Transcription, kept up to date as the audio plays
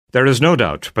There is no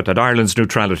doubt but that Ireland's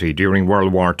neutrality during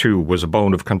World War II was a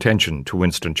bone of contention to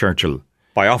Winston Churchill.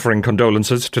 By offering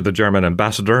condolences to the German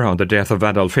ambassador on the death of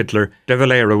Adolf Hitler, De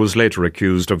Valera was later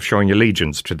accused of showing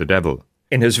allegiance to the devil.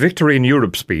 In his Victory in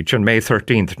Europe speech on May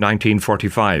 13,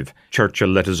 1945, Churchill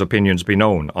let his opinions be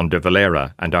known on De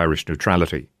Valera and Irish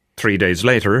neutrality. 3 days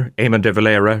later, Eamon de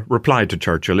Valera replied to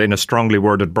Churchill in a strongly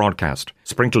worded broadcast,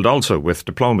 sprinkled also with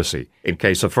diplomacy, in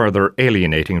case of further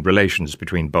alienating relations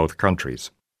between both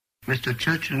countries. Mr.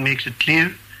 Churchill makes it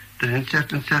clear that in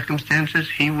certain circumstances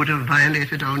he would have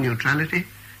violated our neutrality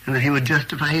and that he would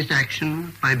justify his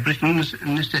action by Britain's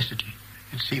necessity.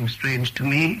 It seems strange to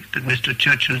me that Mr.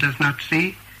 Churchill does not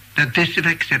see that this, if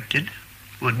accepted,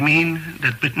 would mean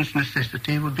that Britain's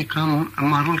necessity would become a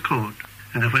moral code,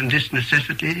 and that when this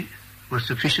necessity was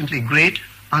sufficiently great,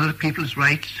 other people's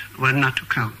rights were not to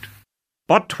count.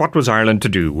 But what was Ireland to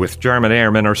do with German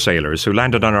airmen or sailors who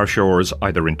landed on our shores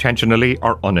either intentionally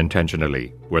or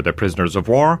unintentionally? Were they prisoners of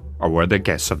war, or were they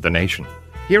guests of the nation?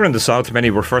 Here in the south,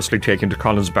 many were firstly taken to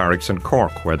Collins Barracks in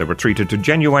Cork, where they were treated to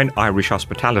genuine Irish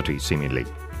hospitality, seemingly.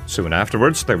 Soon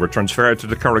afterwards, they were transferred to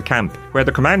the Curragh camp, where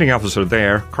the commanding officer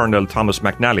there, Colonel Thomas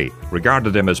McNally,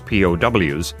 regarded them as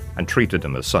POWs and treated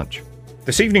them as such.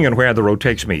 This evening on Where the Road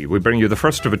Takes Me, we bring you the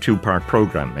first of a two-part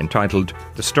programme entitled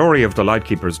The Story of the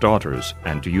Lightkeeper's Daughters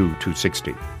and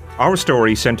U-260. Our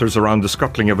story centres around the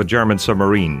scuttling of a German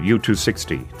submarine,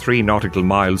 U-260, 3 nautical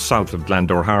miles south of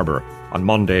Glandore Harbour, on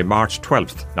Monday, March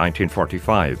 12,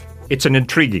 1945. It's an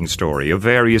intriguing story of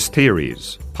various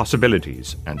theories,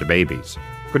 possibilities and babies.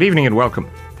 Good evening and welcome.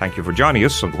 Thank you for joining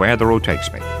us on Where the Road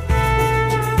Takes Me.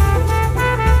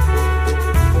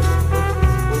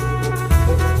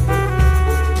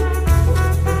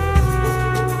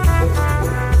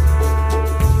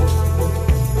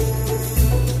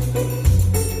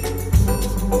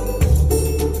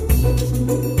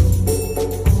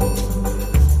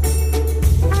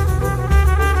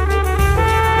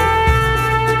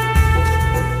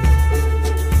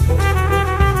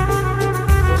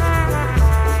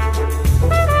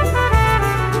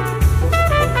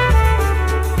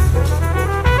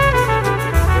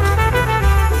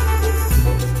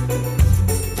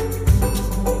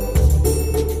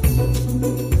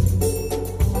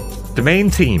 The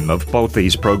main theme of both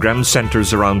these programmes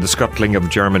centres around the scuttling of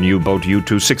German U-boat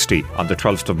U-260 on the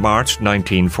 12th of March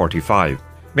 1945.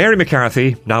 Mary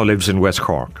McCarthy now lives in West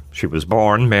Cork. She was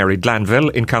born Mary Glanville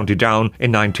in County Down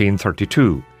in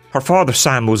 1932. Her father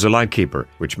Sam was a lightkeeper,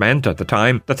 which meant at the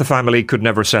time that the family could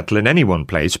never settle in any one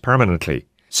place permanently.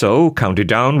 So County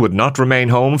Down would not remain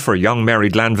home for young Mary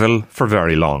Glanville for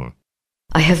very long.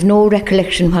 I have no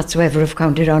recollection whatsoever of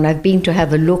County Down. I've been to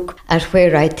have a look at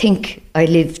where I think I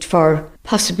lived for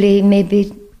possibly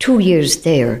maybe 2 years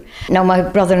there. Now, my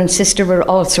brother and sister were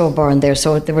also born there,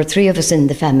 so there were 3 of us in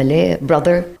the family,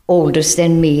 brother, oldest,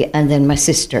 then me, and then my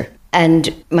sister.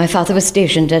 And my father was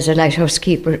stationed as a lighthouse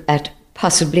keeper at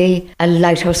possibly a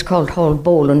lighthouse called Hall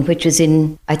Bolan, which is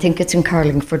in, I think it's in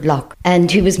Carlingford Lough.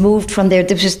 And he was moved from there.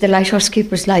 This was the lighthouse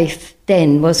keeper's life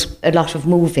then, was a lot of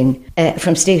moving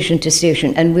from station to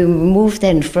station. And we moved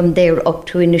then from there up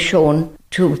to Inishowen,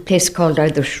 to a place called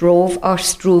either Shrove or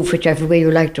Struve, whichever way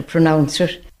you like to pronounce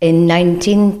it, in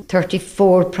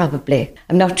 1934 probably.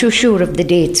 I'm not too sure of the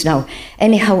dates now.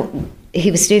 Anyhow, he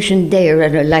was stationed there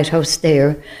at a lighthouse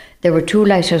there. There were 2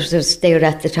 lighthouses there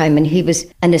at the time, and he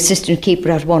was an assistant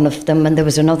keeper at one of them, and there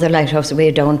was another lighthouse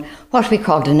way down what we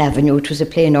called an avenue. It was a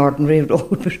plain ordinary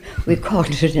road, but we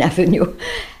called it an avenue.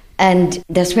 And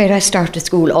that's where I started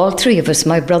school. All 3 of us,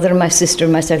 my brother, my sister,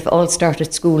 and myself, all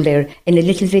started school there in a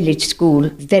little village school,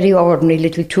 very ordinary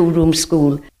little 2-room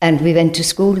school. And we went to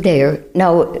school there.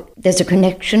 Now, there's a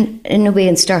connection in a way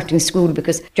in starting school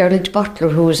because Gerald Butler,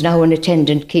 who is now an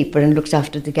attendant keeper and looks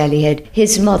after the galley head,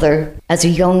 his mother, as a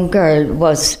young girl,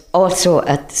 was also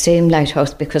at the same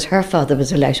lighthouse because her father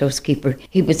was a lighthouse keeper.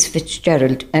 He was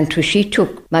Fitzgerald. And so she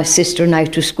took my sister and I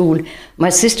to school. My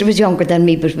sister was younger than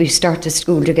me, but we started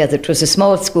school together. It was a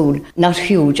small school, not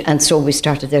huge, and so we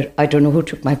started there. I don't know who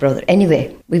took my brother.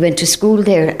 Anyway, we went to school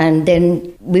there, and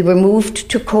then we were moved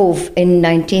to Cove in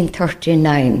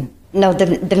 1939. Now,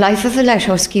 the life of a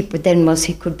lighthouse keeper then was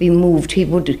he could be moved. He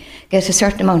would get a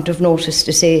certain amount of notice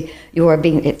to say you are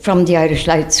being from the Irish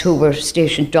Lights, who were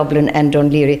stationed Dublin and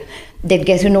Dunleary. they'd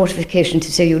get a notification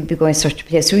to say you'd be going to such a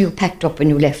place, so you packed up and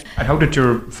you left. And how did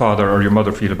your father or your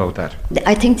mother feel about that?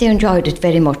 I think they enjoyed it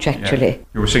very much, actually. Yeah.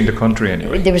 You were seeing the country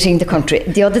anyway. They were seeing the country.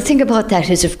 The other thing about that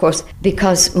is, of course,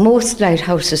 because most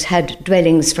lighthouses had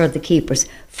dwellings for the keepers,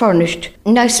 furnished,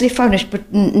 nicely furnished,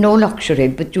 but no luxury,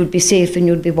 but you'd be safe and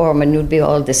you'd be warm and you'd be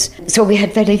all this. So we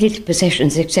had very little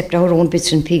possessions except our own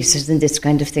bits and pieces and this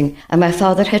kind of thing. And my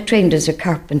father had trained as a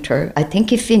carpenter. I think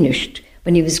he finished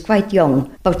when he was quite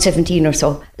young, about 17 or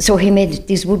so. So he made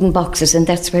these wooden boxes, and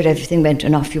that's where everything went,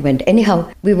 and off you went.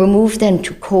 Anyhow, we were moved then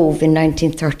to Cove in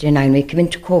 1939. We came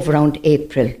into Cove around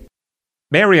April.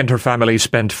 Mary and her family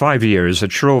spent 5 years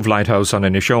at Shrove Lighthouse on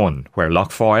Inishowen, where Lough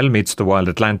Foyle meets the Wild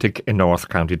Atlantic in North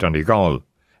County Donegal.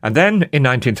 And then, in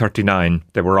 1939,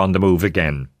 they were on the move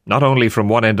again, not only from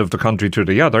one end of the country to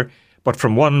the other, but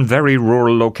from one very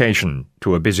rural location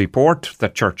to a busy port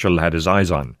that Churchill had his eyes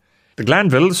on. The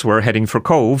Glanvilles were heading for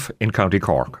Cove in County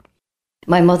Cork.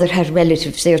 My mother had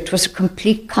relatives there. It was a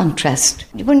complete contrast.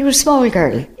 When you were a small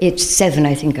girl, aged 7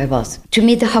 I think I was, to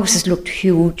me the houses looked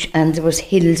huge, and there was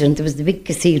hills and there was the big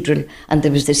cathedral and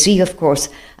there was the sea, of course,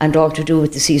 and all to do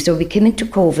with the sea. So we came into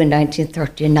Cove in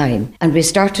 1939 and we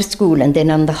started school, and then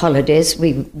on the holidays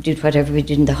we did whatever we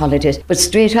did in the holidays. But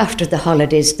straight after the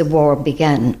holidays the war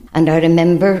began, and I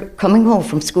remember coming home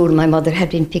from school. My mother had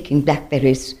been picking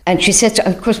blackberries, and she said,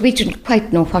 of course we didn't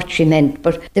quite know what she meant,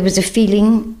 but there was a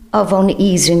feeling of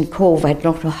unease in Cove. I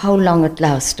don't know how long it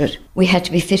lasted. We had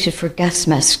to be fitted for gas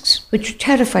masks, which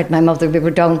terrified my mother. We were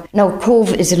down. Now,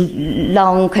 Cove is a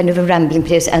long kind of a rambling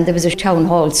place, and there was a town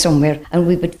hall somewhere, and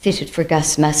we were fitted for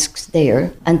gas masks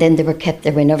there, and then they were kept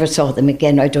there. We never saw them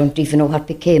again. I don't even know what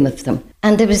became of them.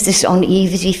 And there was this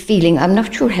uneasy feeling. I'm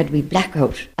not sure, had we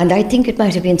blackout? And I think it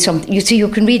might have been something, you see, you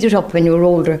can read it up when you're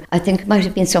older. I think it might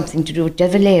have been something to do with De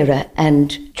Valera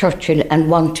and Churchill and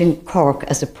wanting Cork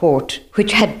as a port,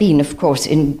 which had been, of course,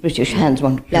 in British hands.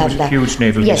 Huge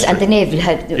naval Yes, history. and the naval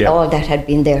had, all that had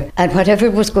been there. And whatever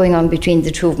was going on between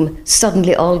the two of them,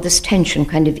 suddenly all this tension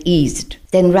kind of eased.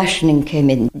 Then rationing came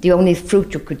in. The only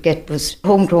fruit you could get was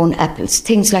homegrown apples.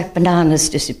 Things like bananas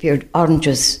disappeared,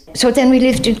 oranges. So then we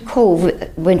lived in Cove,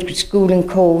 went to school in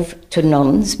Cove, to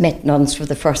nuns, met nuns for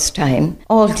the first time.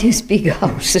 All these big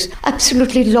houses.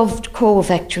 Absolutely loved Cove,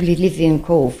 actually, living in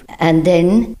Cove. And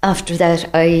then, after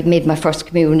that, I made my first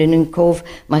communion in Cove.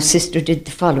 My sister did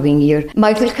the following year.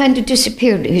 Michael kind of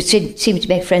disappeared. He seemed to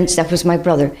make friends. That was my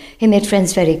brother. He made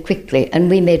friends very quickly, and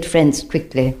we made friends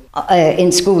quickly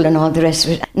in school and all the rest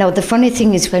of it. Now, the funny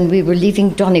thing is, when we were leaving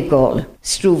Donegal,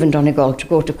 Struve and Donegal, to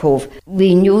go to Cove,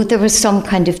 we knew there was some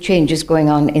kind of changes going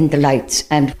on in the lights.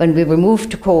 And when we were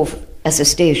moved to Cove as a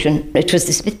station, it was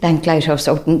the Smithbank Lighthouse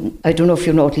out in, I don't know if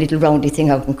you know, a little roundy thing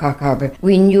out in Cork Harbour.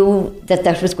 We knew that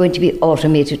that was going to be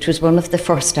automated. It was one of the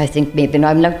first, I think, maybe. Now,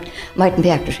 I'm not, mightn't be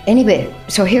accurate. Anyway,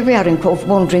 so here we are in Cove,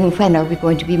 wondering when are we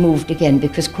going to be moved again,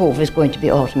 because Cove is going to be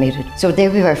automated. So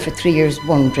there we were for 3 years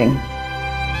wondering.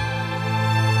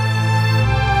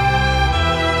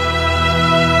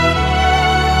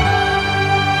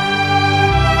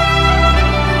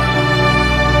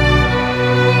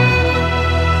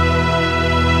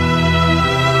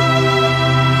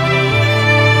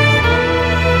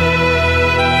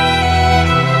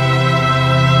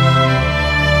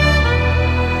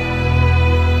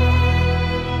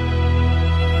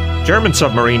 German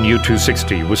submarine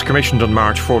U-260 was commissioned on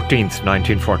March 14th,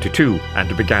 1942,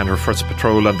 and began her first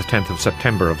patrol on the 10th of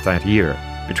September of that year.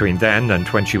 Between then and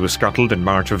when she was scuttled in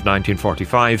March of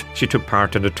 1945, she took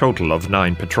part in a total of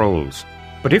 9 patrols.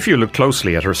 But if you look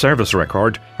closely at her service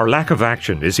record, her lack of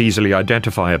action is easily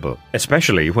identifiable,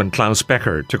 especially when Klaus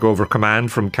Becker took over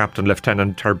command from Captain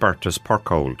Lieutenant Herbertus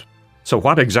Perkhold. So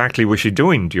what exactly was she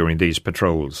doing during these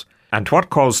patrols? And what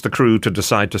caused the crew to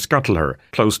decide to scuttle her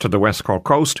close to the West Cork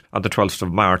coast on the 12th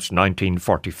of March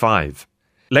 1945?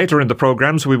 Later in the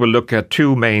programmes we will look at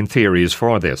 2 main theories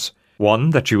for this. One,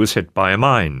 that she was hit by a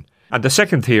mine. And the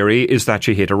second theory is that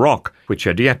she hit a rock, which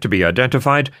had yet to be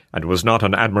identified and was not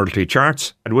on Admiralty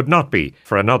charts and would not be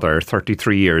for another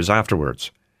 33 years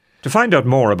afterwards. To find out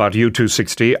more about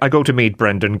U-260, I go to meet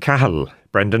Brendan Cahill.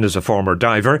 Brendan is a former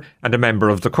diver and a member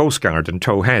of the Coast Guard in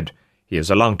Towhead. He has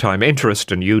a long-time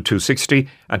interest in U-260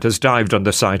 and has dived on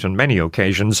the site on many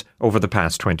occasions over the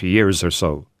past 20 years or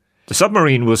so. The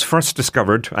submarine was first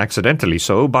discovered, accidentally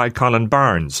so, by Colin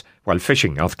Barnes while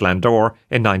fishing off Glandore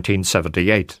in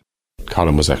 1978.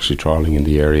 Colin was actually trawling in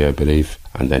the area, I believe,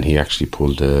 and then he actually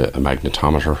pulled a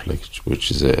magnetometer,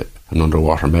 which is an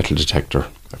underwater metal detector,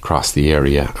 across the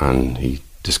area, and he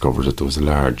discovered that there was a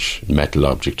large metal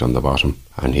object on the bottom.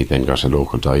 And he then got a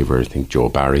local diver, I think Joe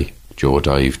Barry. Joe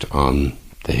dived on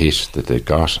the hit that they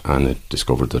got, and it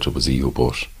discovered that it was a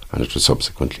U-boat. and it was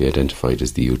subsequently identified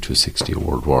as the U-260, a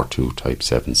World War II Type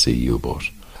 7C U-boat.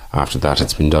 After that,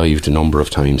 it's been dived a number of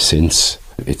times since.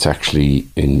 It's actually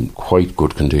in quite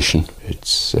good condition.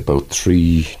 It's about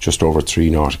just over 3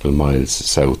 nautical miles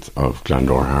south of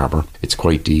Glandore Harbour. It's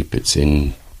quite deep. It's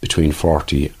in between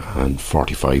 40 and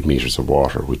 45 metres of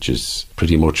water, which is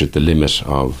pretty much at the limit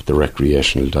of the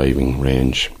recreational diving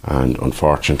range. And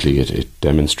unfortunately, it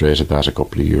demonstrated that a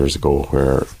couple of years ago,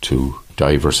 where 2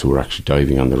 divers who were actually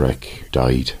diving on the wreck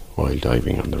died while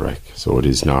diving on the wreck. So it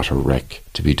is not a wreck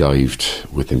to be dived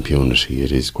with impunity.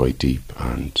 It is quite deep,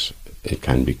 and it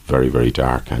can be very, very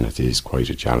dark, and it is quite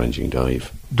a challenging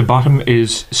dive. The bottom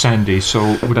is sandy,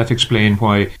 so would that explain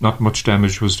why not much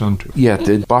damage was done to it? Yeah,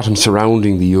 the bottom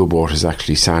surrounding the U-boat is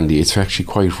actually sandy. It's actually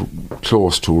quite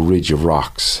close to a ridge of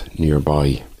rocks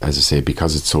nearby. As I say,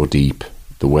 because it's so deep,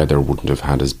 the weather wouldn't have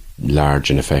had as large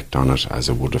an effect on it as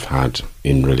it would have had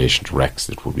in relation to wrecks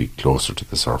that would be closer to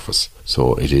the surface.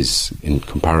 So it is in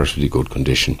comparatively good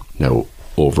condition. Now,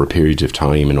 over a period of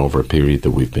time and over a period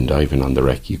that we've been diving on the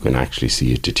wreck, you can actually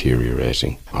see it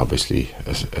deteriorating. Obviously,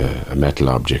 a metal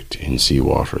object in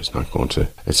seawater is not going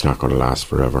to last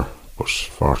forever. But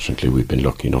fortunately, we've been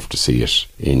lucky enough to see it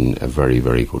in a very,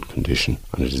 very good condition,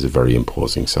 and it is a very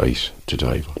imposing site to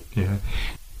dive on. Yeah.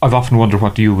 I've often wondered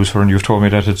what the U was for, and you've told me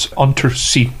that it's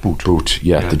undersea boot. Boot,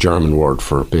 yeah, the German word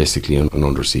for basically an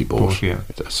undersea boat. Yeah.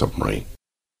 It's a submarine.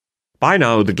 By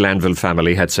now, the Glanville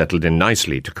family had settled in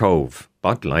nicely to Cove,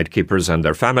 but lightkeepers and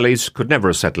their families could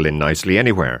never settle in nicely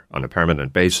anywhere on a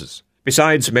permanent basis.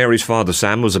 Besides, Mary's father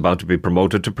Sam was about to be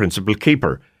promoted to principal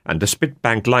keeper, and the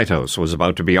Spitbank Lighthouse was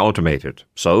about to be automated,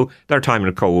 so their time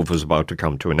in Cove was about to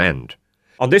come to an end.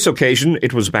 On this occasion,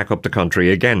 it was back up the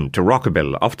country again to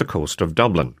Rockabill off the coast of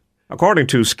Dublin. According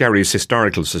to Skerry's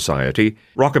Historical Society,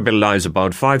 Rockabill lies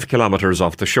about 5 kilometres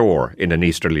off the shore in an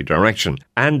easterly direction,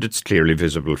 and it's clearly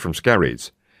visible from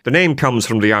Skerry's. The name comes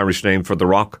from the Irish name for the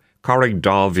rock, Corrig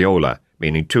Dá Viola,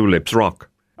 meaning Two Lips Rock.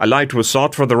 A light was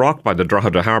sought for the rock by the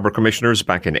Drogheda Harbour Commissioners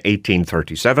back in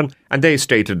 1837, and they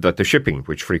stated that the shipping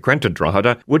which frequented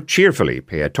Drogheda would cheerfully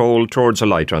pay a toll towards a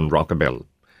light on Rockabill.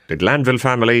 The Glanville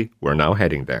family were now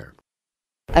heading there.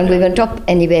 And we went up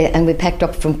anyway, and we packed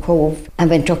up from Cove and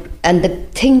went up. And the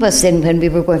thing was then, when we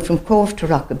were going from Cove to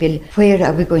Rockabill, where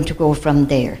are we going to go from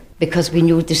there? Because we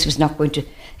knew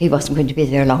he wasn't going to be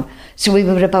there long. So we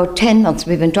were about 10 months.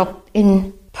 We went up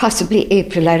in possibly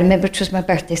April. I remember it was my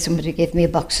birthday. Somebody gave me a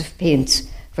box of paints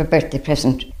for a birthday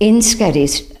present in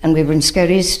Skerry's. And we were in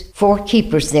Skerry's, 4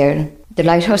 keepers there. The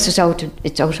lighthouse is out.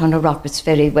 It's out on a rock. It's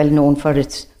very well known for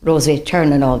its roseate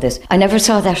turn and all this. I never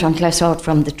saw that until I saw it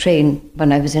from the train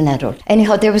when I was an adult.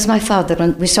 Anyhow, there was my father,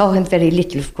 and we saw him very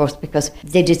little, of course, because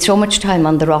they did so much time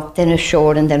on the rock, then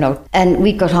ashore and then out. And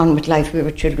we got on with life. We were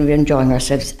children, we were enjoying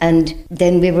ourselves. And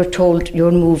then we were told,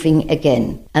 you're moving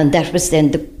again. And that was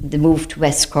then the move to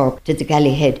West Cork, to the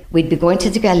Galley Head. We'd be going to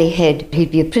the Galley Head.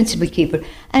 He'd be a principal keeper.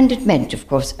 And it meant, of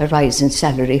course, a rise in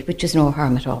salary, which is no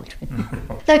harm at all.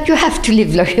 Like, you have to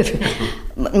live like...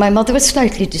 My mother was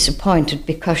slightly disappointed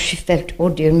because she felt, oh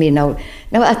dear me, now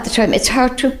at the time, it's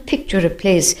hard to picture a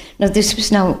place. Now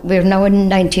we're now in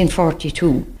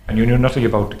 1942. And you knew nothing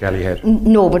about the Galley Head?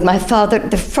 No, but my father,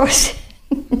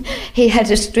 he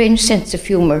had a strange sense of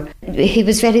humour. He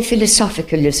was very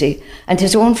philosophical, you see, and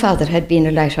his own father had been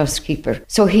a lighthouse keeper,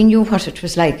 so he knew what it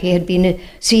was like. He had been a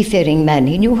seafaring man.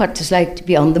 He knew what it was like to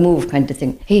be on the move, kind of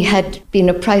thing. He had been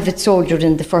a private soldier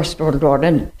in the First World War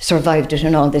and survived it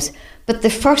and all this. But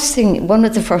one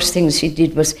of the first things he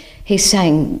did was he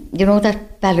sang, you know,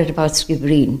 that ballad about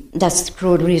Submarine. That's the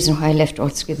cruel reason why I left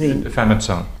old Submarine. The famine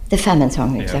song. The famine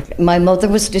song, exactly. Yeah. My mother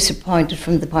was disappointed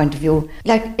from the point of view,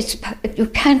 like, you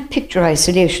can't picture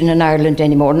isolation in Ireland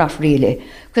anymore, not really,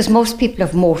 because most people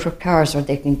have motor cars or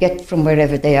they can get from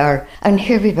wherever they are. And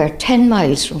here we were, 10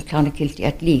 miles from Clonakilty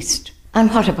at least. And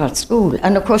what about school?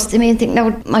 And of course the main thing,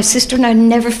 now my sister and I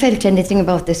never felt anything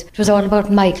about this. It was all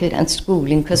about Michael and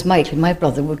schooling, because Michael, my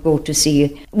brother, would go to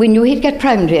sea. We knew he'd get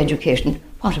primary education.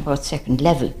 What about second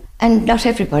level? And not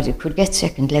everybody could get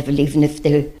second level, even if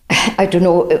I don't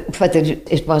know whether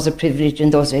it was a privilege in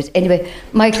those days. Anyway,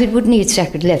 Michael would need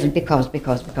second level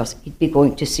because he'd be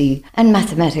going to sea, and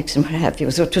mathematics and what have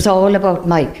you. So it was all about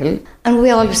Michael. And we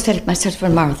always felt, myself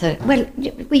and Martha, well,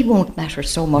 we won't matter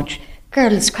so much.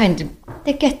 Girls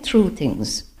they get through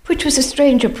things, which was a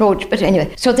strange approach, but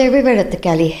anyway. So there we were at the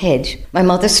Galley Head. My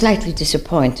mother slightly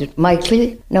disappointed.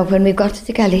 Michael, now when we got to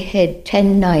the Galley Head,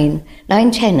 9,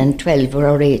 10 and 12 were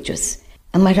our ages.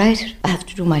 Am I right? I have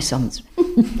to do my sums.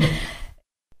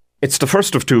 It's the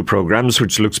first of two programmes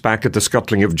which looks back at the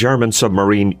scuttling of German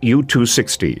submarine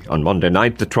U-260 on Monday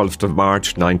night, the 12th of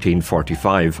March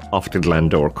 1945, off the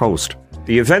Glandore coast.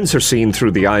 The events are seen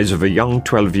through the eyes of a young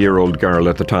 12-year-old girl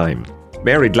at the time.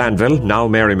 Mary Glanville, now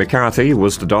Mary McCarthy,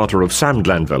 was the daughter of Sam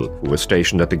Glanville, who was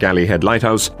stationed at the Galleyhead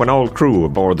Lighthouse when all crew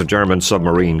aboard the German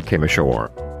submarine came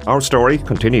ashore. Our story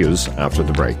continues after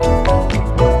the break.